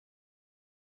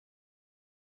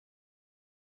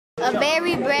A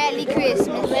very Bradley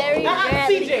Christmas. Very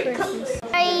Bradley Christmas.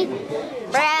 Very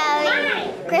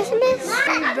Bradley Christmas.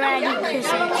 Very Bradley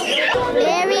Christmas.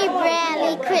 Very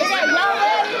Bradley Christmas.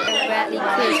 Bradley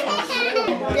Christmas.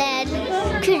 Bradley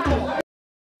Christmas.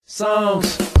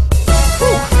 Songs.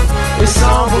 It's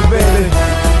songful, baby.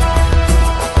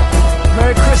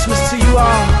 Merry Christmas to you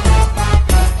all.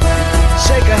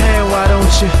 Shake a hand, why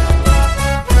don't you?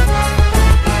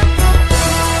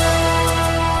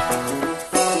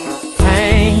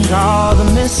 All the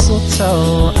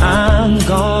mistletoe, I'm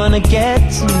gonna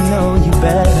get to know you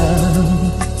better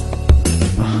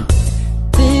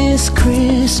this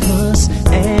Christmas.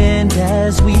 And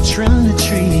as we trim the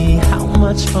tree, how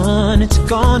much fun it's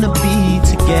gonna be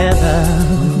together.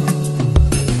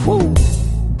 Woo.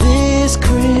 This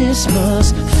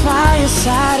Christmas,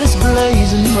 fireside is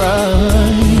blazing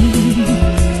bright.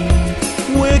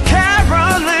 We're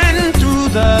caroling through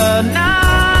the night.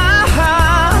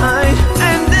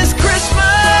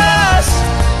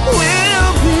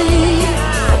 Will be a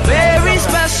very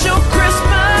special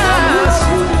Christmas.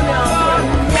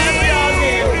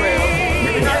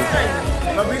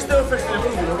 But we still fixing the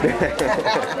food.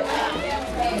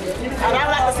 And I'd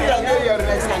like to see that video the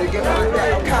next time you get on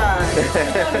that.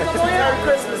 Merry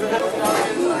Christmas.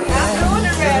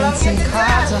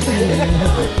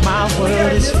 My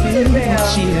world is filled with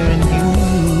cheer and you.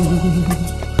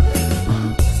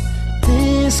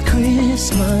 This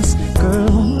Christmas,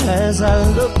 girl, as I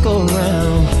look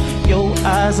around, your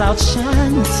eyes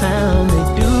outshine the town, they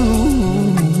do.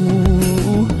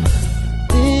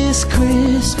 This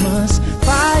Christmas,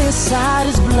 fireside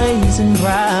is blazing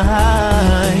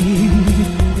bright.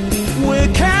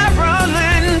 We're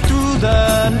caroling through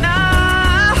the night.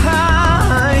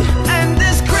 And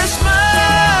this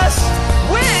Christmas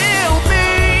will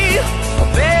be a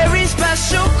very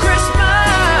special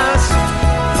Christmas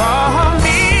for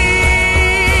me.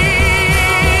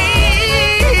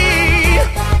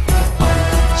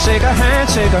 Shake a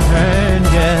hand,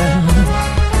 yeah.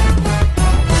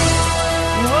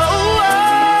 Whoa,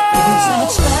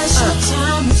 it's that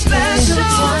special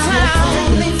time,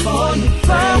 only for your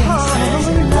friends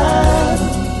and love.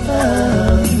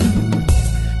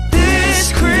 This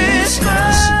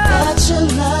Christmas, let your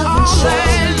love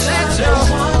and show the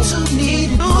ones who need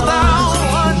it most.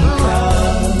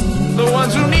 The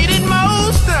ones who need it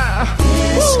most.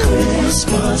 This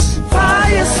Christmas,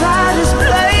 fireside is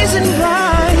blazing bright.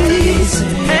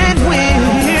 And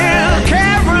we're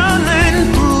caroling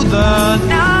through the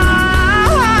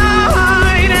night.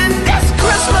 And this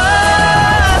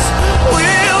Christmas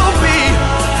will be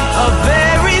a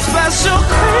very special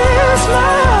Christmas.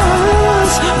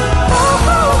 Oh,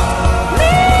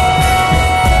 me.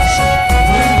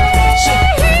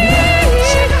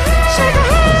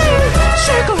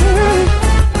 Shake a hand.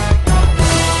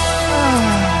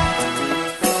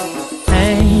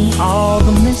 Hang all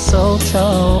the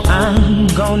mistletoe, I'm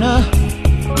gonna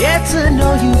get to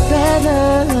know you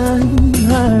better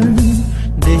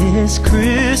this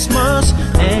Christmas.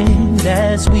 And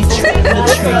as we trim the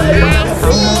tree, how much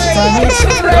fun it's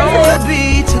gonna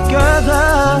be together.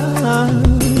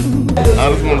 I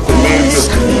just want to say this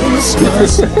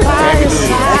Christmas,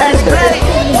 fireside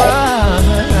blazing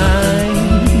bright.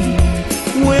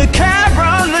 We're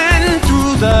caroling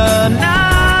through the night.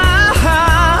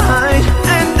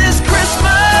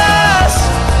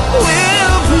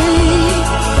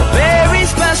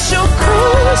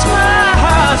 Christmas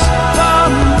for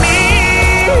me,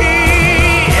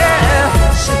 yeah.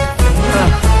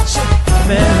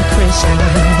 Merry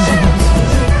Christmas.